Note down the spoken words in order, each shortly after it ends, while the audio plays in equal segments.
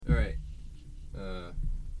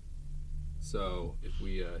So if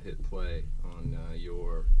we hit play on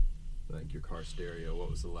your car stereo, what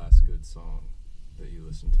was the last good song that you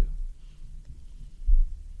listened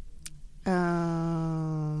to?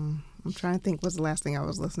 I'm trying to think what's the last thing I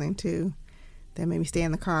was listening to that made me stay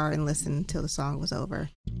in the car and listen until the song was over.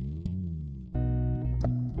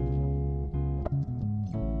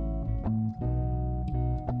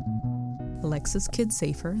 Alexis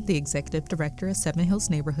Kidd-Zaffer, the executive director of Seven Hills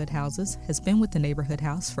Neighborhood Houses, has been with the neighborhood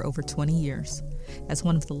house for over 20 years. As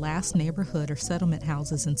one of the last neighborhood or settlement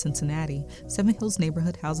houses in Cincinnati, Seven Hills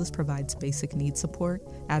Neighborhood Houses provides basic needs support,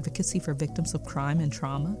 advocacy for victims of crime and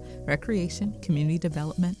trauma, recreation, community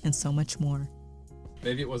development, and so much more.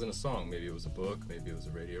 Maybe it wasn't a song. Maybe it was a book. Maybe it was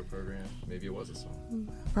a radio program. Maybe it was a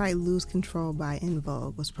song. Probably Lose Control by En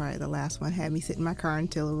Vogue was probably the last one. Had me sit in my car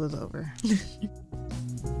until it was over.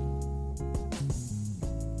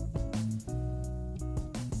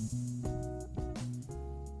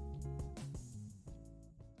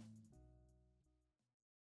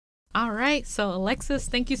 All right. So, Alexis,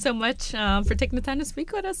 thank you so much for taking the time to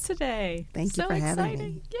speak with us today. Thank you for having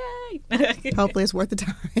me. Yay. Hopefully it's worth the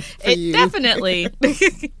time for you. Definitely.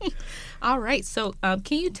 All right. So,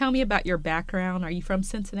 can you tell me about your background? Are you from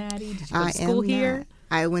Cincinnati? Did you go to school here? Not.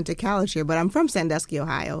 I went to college here, but I'm from Sandusky,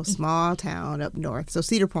 Ohio, small town up north. So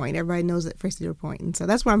Cedar Point, everybody knows it for Cedar Point. And so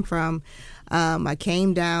that's where I'm from. I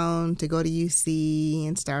came down to go to UC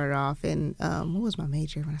and started off in, what was my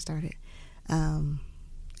major when I started?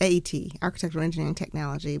 AET, Architectural Engineering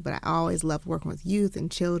Technology, but I always loved working with youth and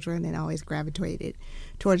children and always gravitated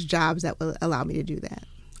towards jobs that would allow me to do that.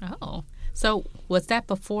 Oh, so was that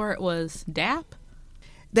before it was DAP?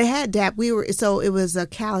 They had DAP. It was a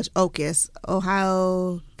college, OCUS,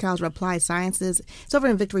 Ohio College of Applied Sciences. It's over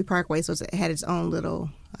in Victory Parkway, so it had its own little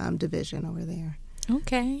division over there.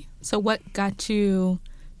 Okay. So what got you,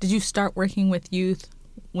 did you start working with youth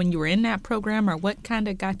when you were in that program, or what kind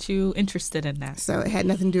of got you interested in that? So it had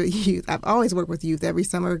nothing to do with youth. I've always worked with youth. Every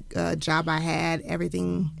summer job I had,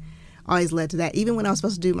 everything always led to that. Even when I was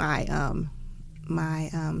supposed to do my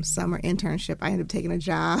summer internship, I ended up taking a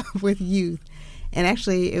job with youth. And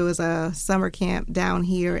actually, it was a summer camp down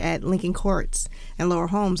here at Lincoln Courts and Lower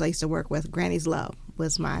Homes I used to work with. Granny's Love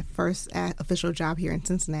was my first official job here in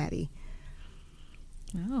Cincinnati.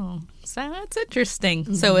 Oh, so that's interesting.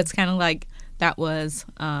 Mm-hmm. So it's kind of like that was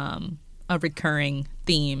a recurring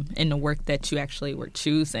theme in the work that you actually were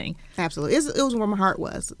choosing. Absolutely. It was where my heart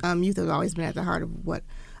was. Youth has always been at the heart of what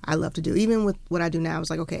I love to do. Even with what I do now, it's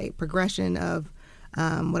like, okay, progression of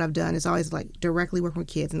what I've done is always like directly working with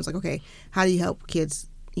kids. And it's like, okay, how do you help kids?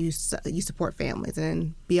 You support families. And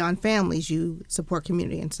then beyond families, you support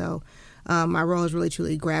community. And so my role is really,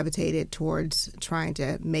 truly gravitated towards trying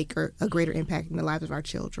to make a greater impact in the lives of our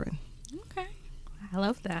children. Okay. I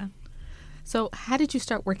love that. So how did you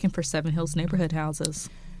start working for Seven Hills Neighborhood Houses?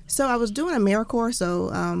 So I was doing AmeriCorps, so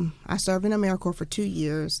I served in AmeriCorps for 2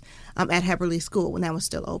 years at Heberly School when that was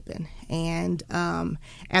still open. And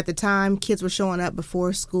at the time, kids were showing up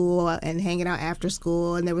before school and hanging out after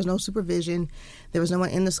school, and there was no supervision. There was no one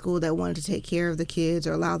in the school that wanted to take care of the kids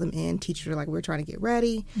or allow them in. Teachers were like, we're trying to get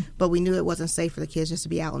ready, but we knew it wasn't safe for the kids just to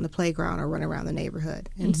be out on the playground or run around the neighborhood.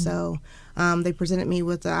 And so they presented me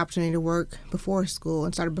with the opportunity to work before school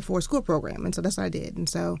and started a before school program, and so that's what I did. And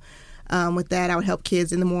so with that, I would help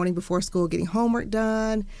kids in the morning before school getting homework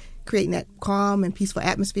done, creating that calm and peaceful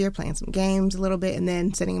atmosphere, playing some games a little bit, and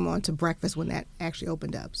then sending them on to breakfast when that actually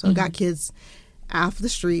opened up. So I got kids off the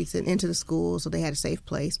streets and into the school so they had a safe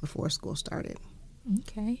place before school started.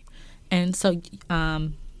 Okay. And so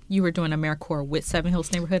you were doing AmeriCorps with Seven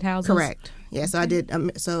Hills Neighborhood Houses? Correct. Yeah, so I did.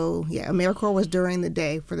 AmeriCorps was during the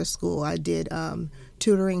day for the school. I did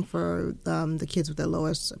tutoring for the kids with the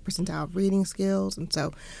lowest percentile of reading skills. And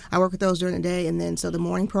so I worked with those during the day. And then so the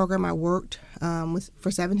morning program, I worked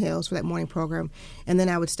for Seven Hills for that morning program. And then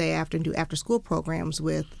I would stay after and do after-school programs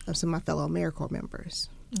with some of my fellow AmeriCorps members.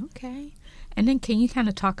 Okay. And then can you kind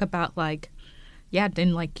of talk about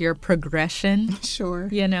your progression? Sure.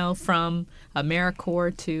 From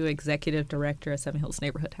AmeriCorps to executive director at Seven Hills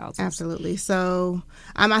Neighborhood Houses. Absolutely. So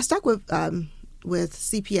I stuck with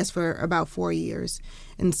CPS for about 4 years.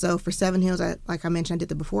 And so for Seven Hills, like I mentioned, I did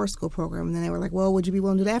the before school program. And then they were like, well, would you be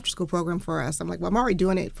willing to do the after school program for us? I'm like, well, I'm already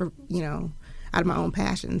doing it for, out of my own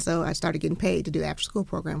passion. So I started getting paid to do the after school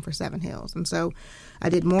program for Seven Hills. And so I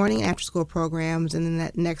did morning after school programs. And then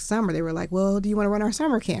that next summer, they were like, well, do you want to run our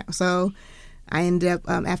summer camp? So I ended up,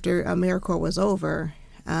 after AmeriCorps was over,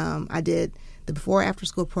 I did the before after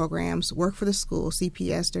school programs, worked for the school,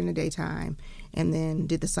 CPS during the daytime, and then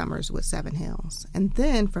did the summers with Seven Hills. And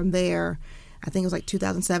then from there, I think it was like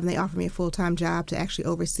 2007, they offered me a full-time job to actually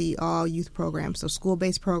oversee all youth programs, so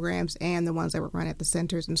school-based programs and the ones that were run at the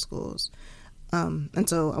centers and schools. And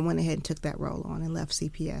so I went ahead and took that role on and left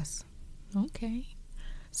CPS. Okay.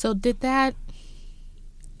 So did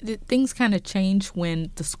things kind of change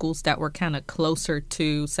when the schools that were kind of closer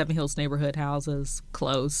to Seven Hills Neighborhood Houses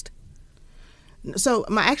closed? So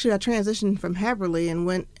I transitioned from Heberly and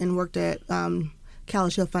went and worked at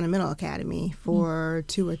College Hill Fundamental Academy for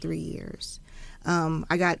 2 or 3 years.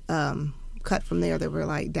 I got cut from there. They were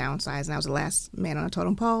like downsized, and I was the last man on a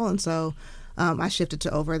totem pole, and so I shifted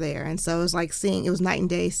to over there. And so it was like it was night and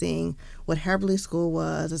day seeing what Heberly School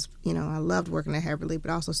was. I loved working at Heberly, but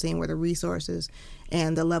also seeing where the resources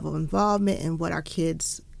and the level of involvement and what our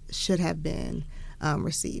kids should have been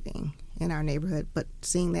receiving in our neighborhood, but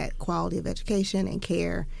seeing that quality of education and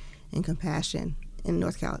care and compassion in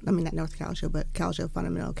not College Hill, but College Hill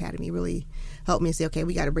Fundamental Academy really helped me say, okay,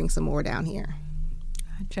 we got to bring some more down here.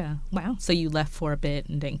 Gotcha. Wow. So you left for a bit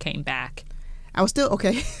and then came back. I was still,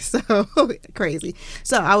 okay, so crazy.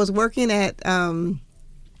 So I was working at College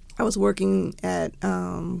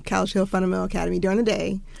Hill Fundamental Academy during the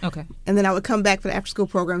day. Okay. And then I would come back for the after-school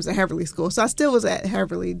programs at Heberly School. So I still was at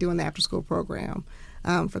Heberly doing the after-school program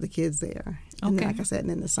for the kids there. And then, like I said, and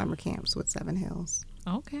then the summer camps with Seven Hills.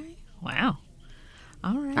 Okay. Wow.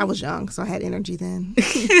 All right. I was young, so I had energy then.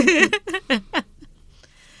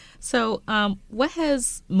 So what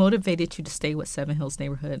has motivated you to stay with Seven Hills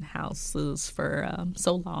Neighborhood Houses for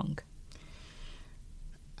so long?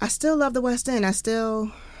 I still love the West End.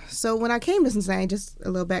 So when I came to Cincinnati, just a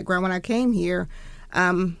little background, when I came here,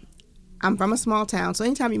 I'm from a small town, so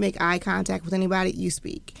anytime you make eye contact with anybody, you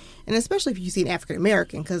speak. And especially if you see an African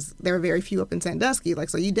American, because there are very few up in Sandusky,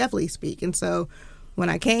 so you definitely speak. And so when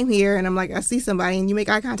I came here and I'm like, I see somebody and you make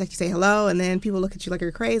eye contact, you say hello, and then people look at you like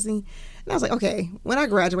you're crazy. And I was like, okay, when I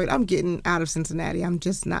graduate, I'm getting out of Cincinnati. I'm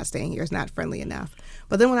just not staying here. It's not friendly enough.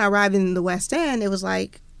 But then when I arrived in the West End, it was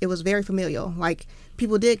very familial. Like,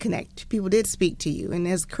 people did connect. People did speak to you. And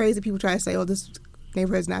as crazy people try to say, oh, this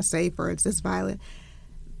neighborhood's not safe or it's this violent,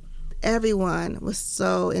 everyone was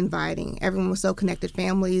so inviting. Everyone was so connected.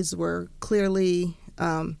 Families were clearly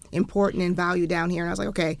important and valued down here. And I was like,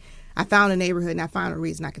 okay, I found a neighborhood and I found a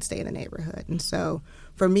reason I could stay in the neighborhood. And so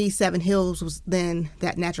for me, Seven Hills was then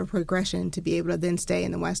that natural progression to be able to then stay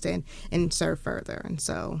in the West End and serve further. And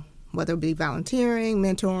so whether it be volunteering,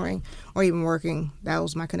 mentoring, or even working, that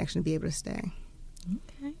was my connection to be able to stay.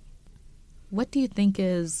 Okay. What do you think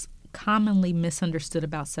is commonly misunderstood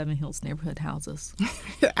about Seven Hills Neighborhood Houses?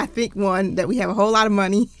 I think, one, that we have a whole lot of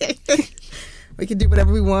money. We can do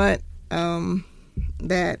whatever we want.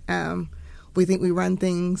 We think we run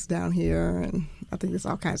things down here, and I think there's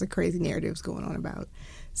all kinds of crazy narratives going on about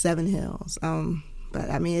Seven Hills. But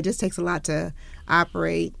I mean, it just takes a lot to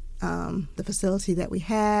operate the facility that we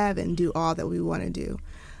have and do all that we want to do,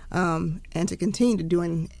 and to continue to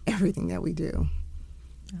doing everything that we do.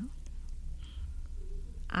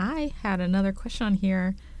 I had another question on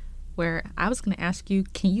here where I was going to ask you,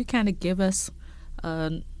 can you kind of give us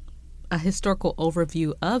a historical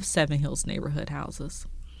overview of Seven Hills Neighborhood Houses?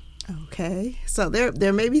 Okay, so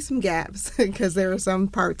there may be some gaps because there are some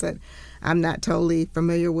parts that I'm not totally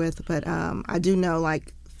familiar with, but I do know,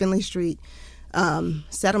 like, Finley Street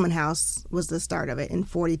Settlement House was the start of it in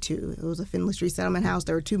 42. It was a Finley Street Settlement House.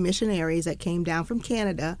 There were 2 missionaries that came down from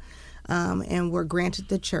Canada and were granted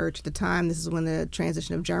the church at the time. This is when the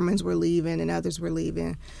transition of Germans were leaving and others were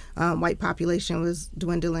leaving. White population was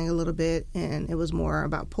dwindling a little bit, and it was more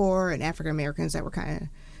about poor and African Americans that were kind of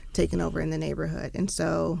taken over in the neighborhood. And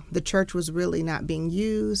so the church was really not being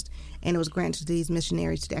used, and it was granted to these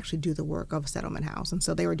missionaries to actually do the work of a settlement house. And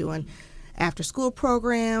so they were doing after-school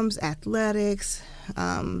programs, athletics,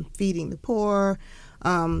 feeding the poor,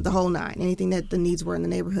 the whole nine. Anything that the needs were in the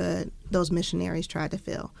neighborhood, those missionaries tried to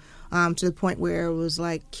fill, to the point where it was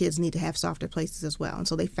like kids need to have softer places as well. And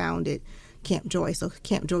so they founded Camp Joy. So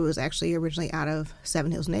Camp Joy was actually originally out of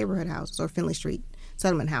Seven Hills Neighborhood Houses, or Finley Street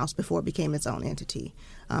Settlement House, before it became its own entity.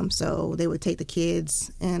 So they would take the kids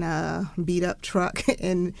in a beat-up truck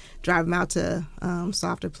and drive them out to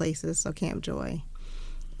softer places, so Camp Joy.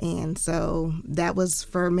 And so that was,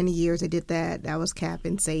 for many years, they did that. That was Cap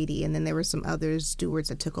and Sadie, and then there were some other stewards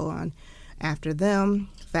that took on after them.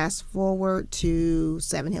 Fast forward to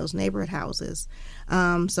Seven Hills Neighborhood Houses.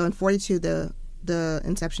 So in 42, the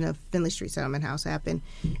inception of Finley Street Settlement House happened.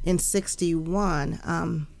 In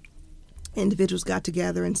 61, individuals got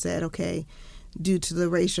together and said, okay, due to the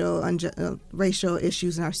racial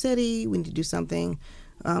issues in our city, we need to do something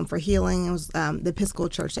for healing. It was the Episcopal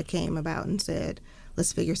Church that came about and said,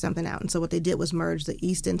 let's figure something out. And so what they did was merge the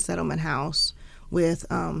East End Settlement House with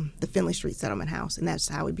the Finley Street Settlement House, and that's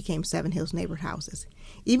how we became Seven Hills Neighborhood Houses.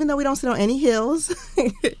 Even though we don't sit on any hills,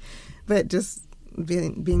 but just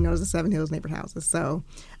being known as the Seven Hills Neighborhood Houses. So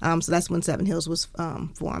that's when Seven Hills was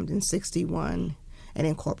formed in 1961 and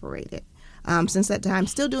incorporated. Since that time,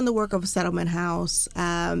 still doing the work of a settlement house.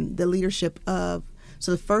 The leadership of,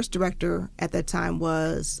 so the first director at that time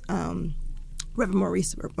was Reverend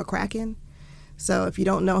Maurice McCracken. So if you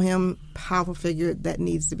don't know him, powerful figure that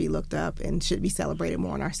needs to be looked up and should be celebrated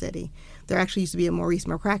more in our city. There actually used to be a Maurice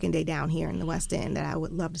McCracken Day down here in the West End that I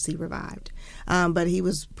would love to see revived. But he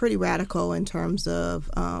was pretty radical in terms of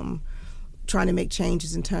trying to make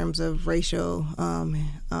changes in terms of racial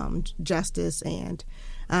justice, and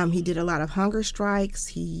he did a lot of hunger strikes.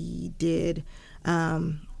 He did a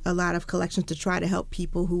lot of collections to try to help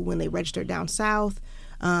people who, when they registered down south,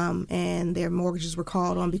 and their mortgages were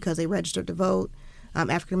called on because they registered to vote.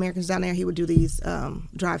 African Americans down there, he would do these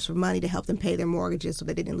drives for money to help them pay their mortgages so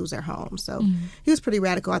they didn't lose their homes. So he was pretty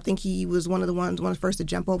radical. I think he was one of the first to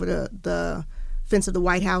jump over the fence of the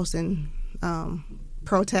White House and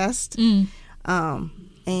protest. And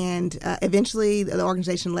eventually the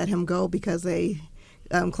organization let him go because they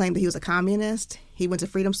claimed that he was a communist. He went to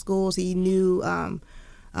freedom schools. He knew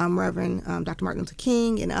Reverend Dr. Martin Luther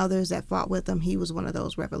King and others that fought with him. He was one of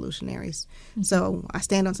those revolutionaries. So I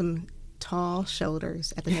stand on some tall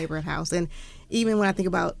shoulders at the neighborhood house. And even when I think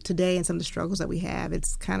about today and some of the struggles that we have,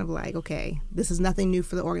 it's kind of like, okay, this is nothing new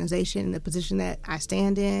for the organization and the position that I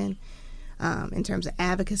stand in terms of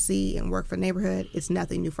advocacy and work for the neighborhood. It's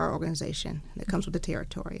nothing new for our organization. It comes with the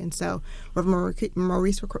territory. And so Reverend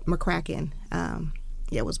Maurice McCracken,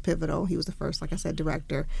 was pivotal. He was the first, like I said,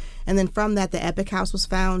 director. And then from that, the Epic House was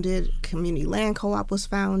founded. Community Land Co-op was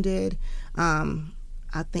founded.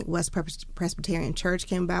 I think West Presbyterian Church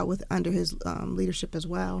came about under his leadership as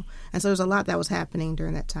well. And so there's a lot that was happening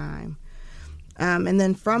during that time. And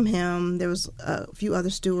then from him, there was a few other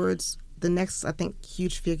stewards. The next, I think,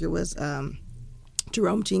 huge figure was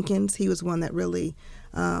Jerome Jenkins. He was one that really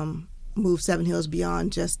moved Seven Hills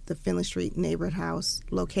beyond just the Finley Street Neighborhood House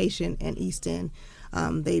location and East End.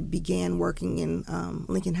 They began working in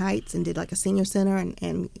Lincoln Heights and did like a senior center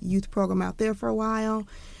and youth program out there for a while.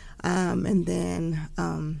 And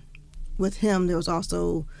then with him, there was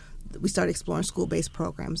also, we started exploring school-based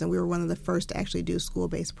programs, and we were one of the first to actually do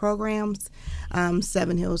school-based programs.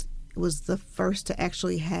 Seven Hills was the first to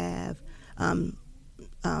actually have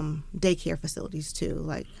daycare facilities too,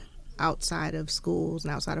 like outside of schools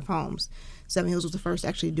and outside of homes. Seven Hills was the first to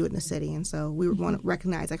actually do it in the city, and so we were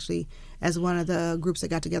recognized actually as one of the groups that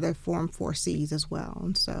got together, formed 4Cs as well.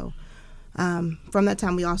 And so from that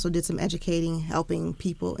time, we also did some educating, helping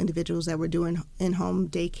individuals that were doing in-home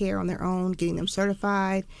daycare on their own, getting them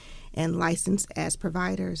certified and licensed as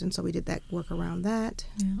providers. And so we did that work around that.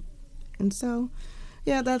 Yeah. And so,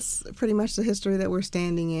 that's pretty much the history that we're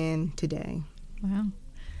standing in today. Wow.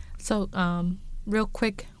 So, real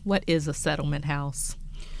quick, what is a settlement house?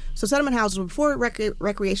 So settlement houses, before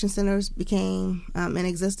recreation centers became in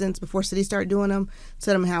existence, before cities started doing them,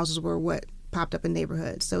 settlement houses were what popped up in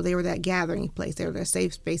neighborhoods. So they were that gathering place. They were that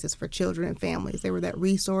safe spaces for children and families. They were that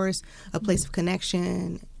resource, a place of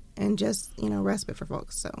connection, and just, respite for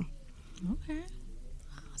folks. So, okay.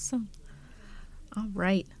 Awesome. All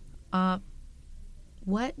right.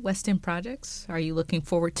 What West End projects are you looking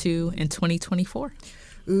forward to in 2024?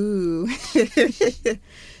 Ooh.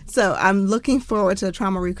 So I'm looking forward to the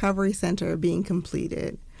Trauma Recovery Center being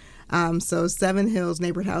completed. So Seven Hills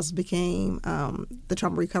Neighborhood House became the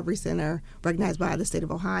Trauma Recovery Center, recognized by the state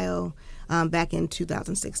of Ohio back in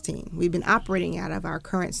 2016. We've been operating out of our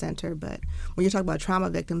current center, but when you're talking about trauma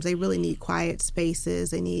victims, they really need quiet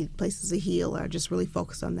spaces. They need places to heal, or just really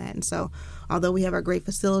focus on that. And so although we have our great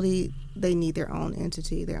facility, they need their own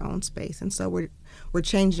entity, their own space. And so we're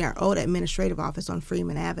changing our old administrative office on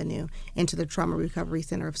Freeman Avenue into the Trauma Recovery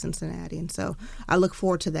Center of Cincinnati. And so I look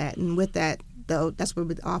forward to that. And with that, though, that's where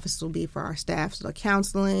the office will be for our staff. So the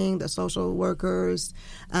counseling, the social workers,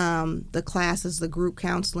 the classes, the group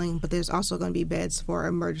counseling, but there's also going to be beds for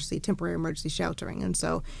temporary emergency sheltering. And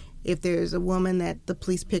so if there's a woman that the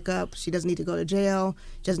police pick up, she doesn't need to go to jail,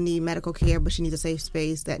 doesn't need medical care, but she needs a safe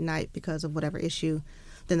space that night because of whatever issue,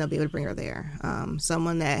 then they'll be able to bring her there.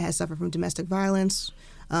 Someone that has suffered from domestic violence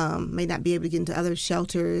may not be able to get into other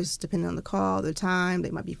shelters depending on the call, the time,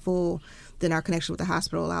 they might be full. Then our connection with the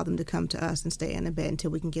hospital allow them to come to us and stay in a bed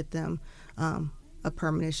until we can get them a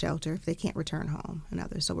permanent shelter if they can't return home and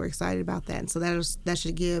others. So we're excited about that. And so that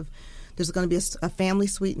should give, there's going to be a family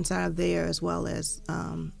suite inside of there, as well as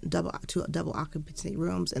two double occupancy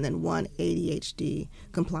rooms, and then one ADHD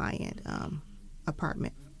compliant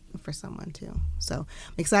apartment for someone too. So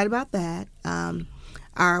I'm excited about that.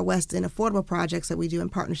 Our West End affordable projects that we do in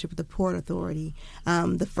partnership with the Port Authority.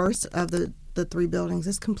 The first of the 3 buildings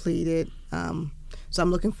is completed. So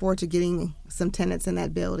I'm looking forward to getting some tenants in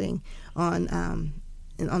that building on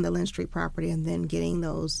the Lynn Street property, and then getting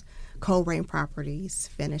those Coleraine properties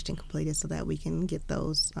finished and completed so that we can get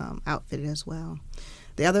those outfitted as well.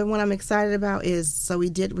 The other one I'm excited about is, so we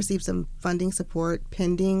did receive some funding support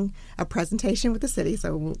pending a presentation with the city.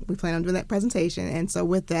 So we plan on doing that presentation. And so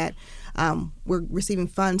with that, we're receiving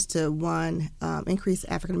funds to, 1, increase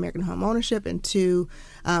African-American home ownership, and 2,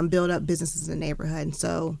 build up businesses in the neighborhood. And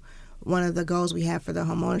so one of the goals we have for the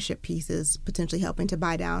home ownership piece is potentially helping to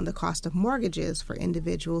buy down the cost of mortgages for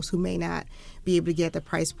individuals who may not be able to get the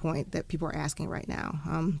price point that people are asking right now.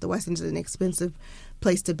 The West End is an expensive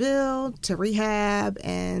place to build, to rehab,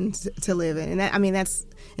 and to live in. And that's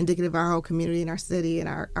indicative of our whole community and our city and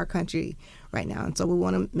our country right now. And so we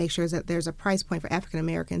want to make sure that there's a price point for African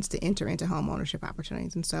Americans to enter into home ownership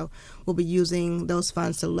opportunities. And so we'll be using those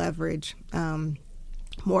funds to leverage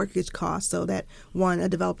mortgage costs, so that, 1, a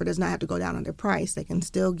developer does not have to go down on their price. They can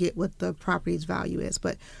still get what the property's value is,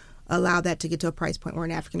 but allow that to get to a price point where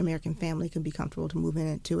an African-American family can be comfortable to move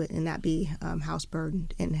into it and not be house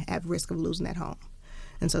burdened and have risk of losing that home.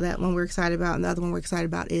 And so that one we're excited about. And the other one we're excited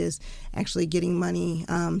about is actually getting money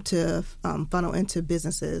to funnel into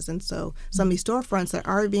businesses. And so some of these storefronts that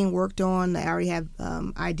are already being worked on, they already have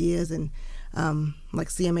ideas, and like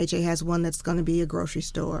CMHA has one that's going to be a grocery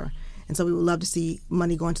store. And so we would love to see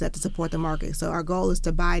money go into that to support the market. So our goal is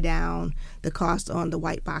to buy down the cost on the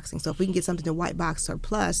white boxing. So if we can get something to white box or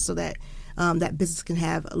plus, so that that business can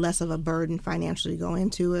have less of a burden financially go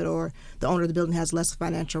into it, or the owner of the building has less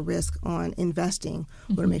financial risk on investing.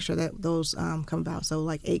 We're going to make sure that those come about. So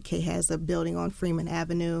like 8K has a building on Freeman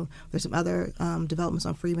Avenue. There's some other developments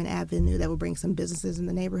on Freeman Avenue that will bring some businesses in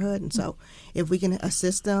the neighborhood. And so if we can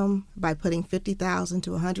assist them by putting $50,000 to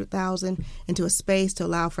 $100,000 into a space to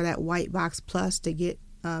allow for that white box plus to get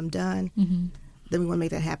done, then we want to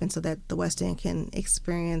make that happen so that the West End can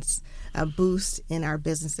experience a boost in our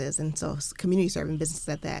businesses. And so community serving businesses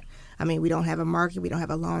at that. We don't have a market, we don't have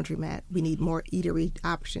a laundromat. We need more eatery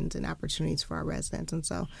options and opportunities for our residents. And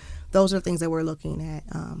so those are things that we're looking at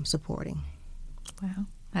supporting. Wow,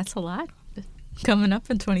 that's a lot coming up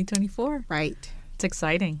in 2024. Right. It's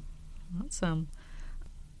exciting. Awesome.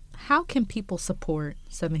 How can people support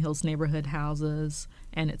Seven Hills Neighborhood Houses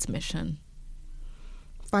and its mission?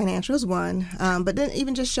 Financial is one, but then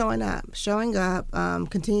even just showing up,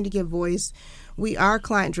 continue to give voice. We are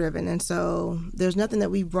client driven, and so there's nothing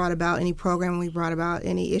that we brought about, any program we brought about,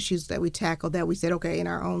 any issues that we tackled that we said, okay, in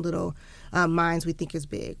our own little minds we think is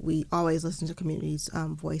big. We always listen to community's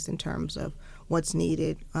voice in terms of what's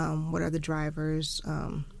needed, what are the drivers,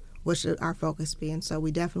 what should our focus be. And so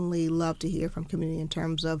we definitely love to hear from community in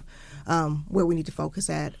terms of where we need to focus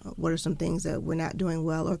at, what are some things that we're not doing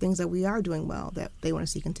well or things that we are doing well that they want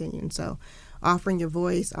to see continue. And so offering your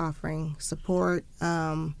voice, offering support,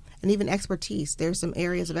 and even expertise. There's some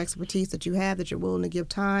areas of expertise that you have that you're willing to give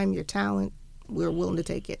time, your talent, we're willing to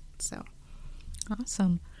take it. So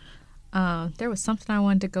awesome. There was something I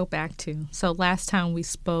wanted to go back to. So last time we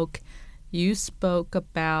spoke, you spoke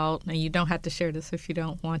about, and you don't have to share this if you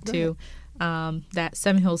don't want to, that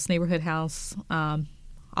Seven Hills Neighborhood House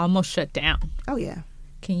almost shut down. Oh, yeah.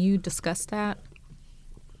 Can you discuss that?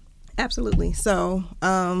 Absolutely. So,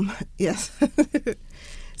 yes.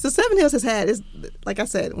 So Seven Hills has had, like I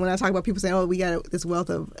said, when I talk about people saying, oh, we got this wealth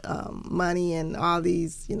of money and all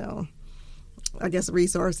these, I guess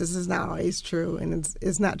resources, is not always true. And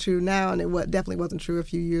it's not true now, and it definitely wasn't true a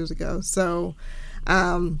few years ago. So,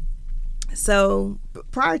 So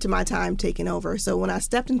prior to my time taking over, so when I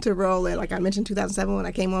stepped into the role, like I mentioned, 2007, when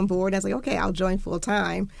I came on board, I was like, okay, I'll join full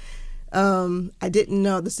time. I didn't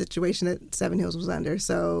know the situation that Seven Hills was under.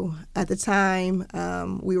 So at the time,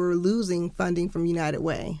 we were losing funding from United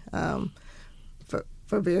Way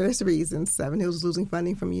for various reasons. Seven Hills was losing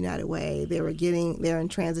funding from United Way. They're in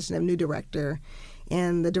transition of new director,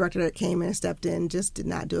 and the director that came in and stepped in just did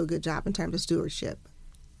not do a good job in terms of stewardship.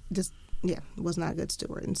 Was not a good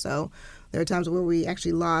steward. And so there are times where we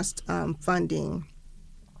actually lost funding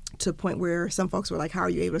to a point where some folks were like, how are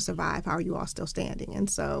you able to survive? How are you all still standing? And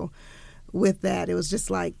so with that, it was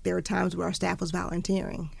just like there were times where our staff was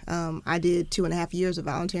volunteering. I did 2.5 years of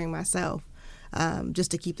volunteering myself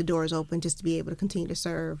just to keep the doors open, just to be able to continue to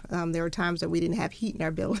serve. There were times that we didn't have heat in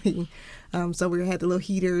our building, so we had the little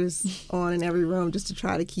heaters on in every room just to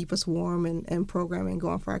try to keep us warm and programming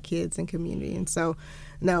going for our kids and community. And so,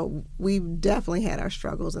 no, we definitely had our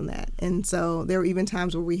struggles in that. And so there were even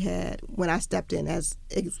times where when I stepped in as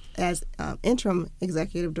interim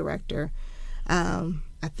executive director,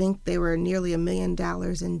 I think they were nearly $1 million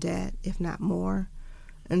in debt, if not more.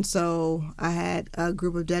 And so I had a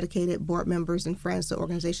group of dedicated board members and friends to the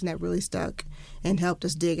organization that really stuck and helped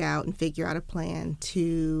us dig out and figure out a plan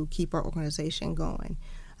to keep our organization going.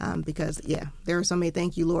 Because, there are so many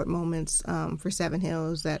thank you, Lord moments for Seven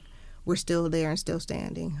Hills that we're still there and still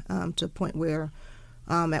standing, to a point where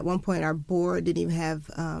at one point our board didn't even have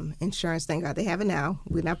insurance. Thank God they have it now.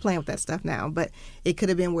 We're not playing with that stuff now. But it could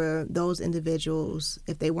have been where those individuals,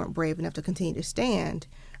 if they weren't brave enough to continue to stand,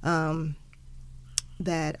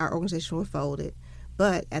 that our organization was folded.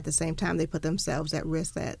 But at the same time, they put themselves at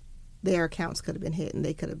risk that their accounts could have been hit and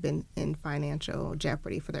they could have been in financial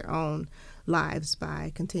jeopardy for their own lives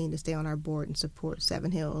by continuing to stay on our board and support Seven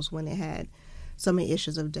Hills when they had so many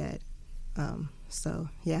issues of debt.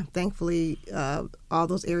 Thankfully, all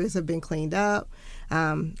those areas have been cleaned up.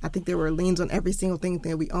 I think there were liens on every single thing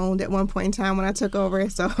that we owned at one point in time when I took over.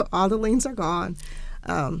 So all the liens are gone.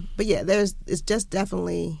 It's just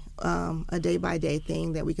definitely a day-by-day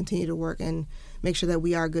thing that we continue to work and make sure that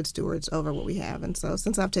we are good stewards over what we have. And so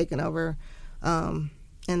since I've taken over, and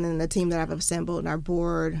then the team that I've assembled and our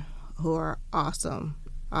board, who are awesome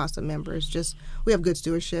members, we have good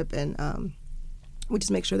stewardship, and we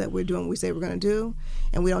just make sure that we're doing what we say we're going to do,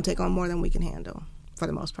 and we don't take on more than we can handle for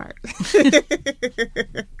the most part.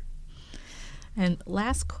 And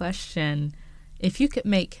last question, if you could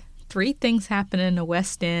make 3 things happen in the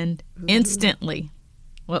West End instantly,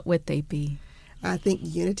 what would they be? I think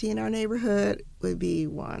unity in our neighborhood would be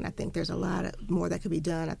one. I think there's a lot more that could be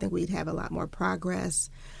done. I think we'd have a lot more progress.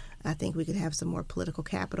 I think we could have some more political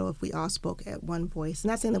capital if we all spoke at one voice.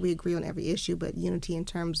 Not saying that we agree on every issue, but unity in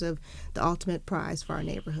terms of the ultimate prize for our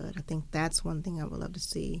neighborhood. I think that's one thing I would love to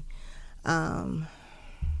see. Let's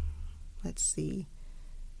see.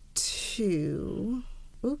 2.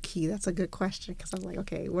 Okay, that's a good question, because I'm like,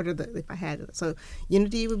 okay, if I had it. So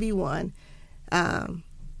unity would be 1.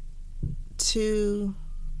 2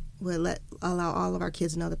 would allow all of our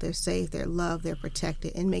kids to know that they're safe, they're loved, they're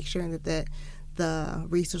protected, and make sure that the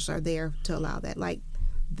resources are there to allow that. Like,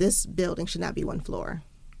 this building should not be 1 floor.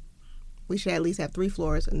 We should at least have 3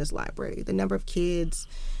 floors in this library. The number of kids,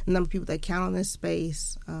 the number of people that count on this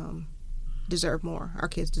space deserve more. Our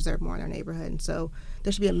kids deserve more in our neighborhood. And so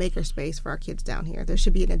there should be a maker space for our kids down here. There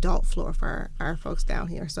should be an adult floor for our folks down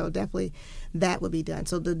here. So definitely that would be done.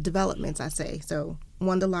 So the developments, I say. So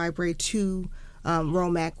 1, the library. 2,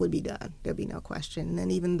 Romac would be done. There'd be no question. And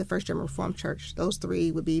then even the First German Reformed Church, those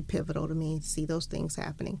 3 would be pivotal to me to see those things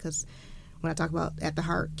happening, because when I talk about at the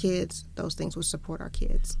heart kids, those things would support our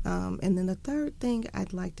kids. And then the third thing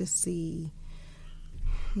I'd like to see,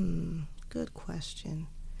 good question.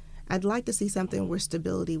 I'd like to see something where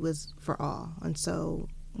stability was for all. And so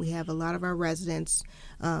we have a lot of our residents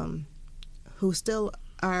who still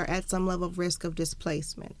are at some level of risk of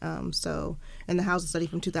displacement. So in the housing study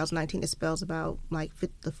from 2019, it spells about like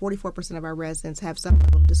 44% of our residents have some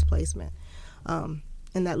level of displacement. And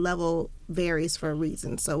that level varies for a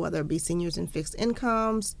reason. So whether it be seniors in fixed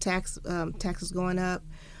incomes, taxes going up,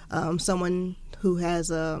 someone who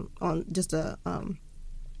has a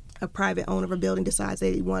private owner of a building decides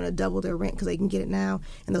they want to double their rent because they can get it now,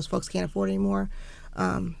 and those folks can't afford it anymore.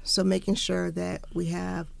 So making sure that we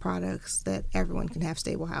have products that everyone can have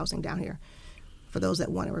stable housing down here for those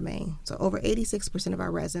that want to remain. So over 86% of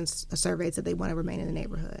our residents surveyed said they want to remain in the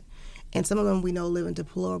neighborhood. And some of them we know live in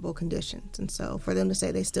deplorable conditions. And so for them to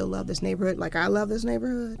say they still love this neighborhood, like I love this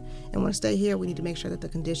neighborhood, and want to stay here, we need to make sure that the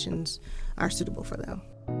conditions are suitable for them.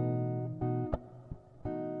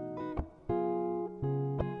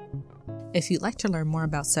 If you'd like to learn more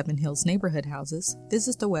about Seven Hills Neighborhood Houses,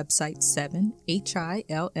 visit the website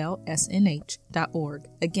 7hillsnh.org.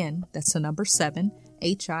 Again, that's the number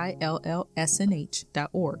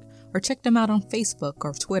 7hillsnh.org. Or check them out on Facebook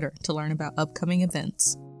or Twitter to learn about upcoming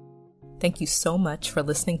events. Thank you so much for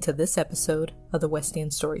listening to this episode of the West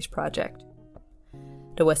End Stories Project.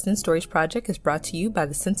 The West End Stories Project is brought to you by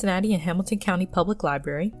the Cincinnati and Hamilton County Public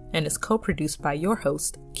Library and is co-produced by your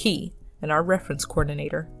host, Key, and our reference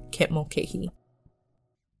coordinator, Kent Mulcahy.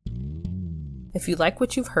 If you like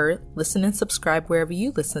what you've heard, listen and subscribe wherever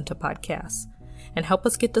you listen to podcasts, and help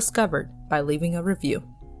us get discovered by leaving a review.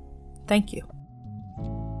 Thank you.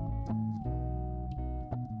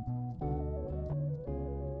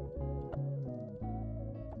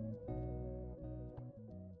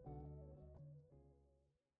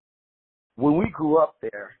 when we grew up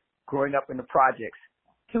there, growing up in the projects,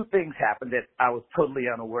 two things happened that I was totally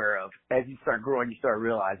unaware of. As you start growing, you start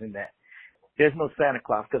realizing that there's no Santa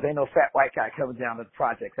Claus because ain't no fat white guy coming down to the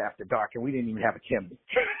projects after dark, and we didn't even have a chimney.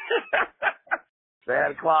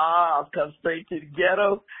 Santa Claus comes straight to the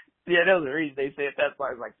ghetto. Yeah, that was the reason they said that's why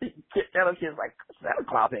I was like, ghetto kids like, Santa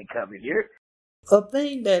Claus ain't coming here. A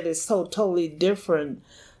thing that is so totally different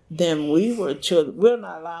than we were children, we're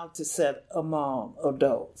not allowed to sit among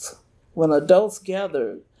adults. When adults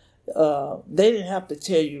gathered, they didn't have to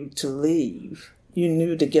tell you to leave. You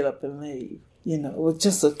knew to get up and leave. You know, it was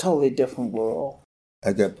just a totally different world.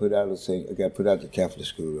 I got put out the Catholic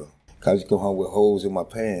school, though. I used to go home with holes in my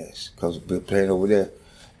pants because we were playing over there,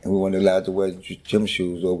 and we weren't allowed to wear gym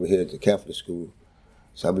shoes over here at the Catholic school.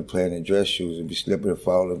 So I'd be playing in dress shoes and be slipping and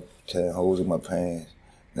falling, tearing holes in my pants.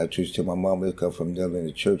 And I used to tell my mom they'd come from them in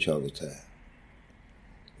the church all the time.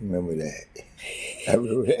 Remember that? I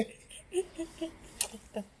remember that.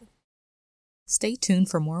 Stay tuned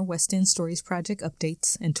for more West End Stories Project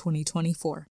updates in 2024.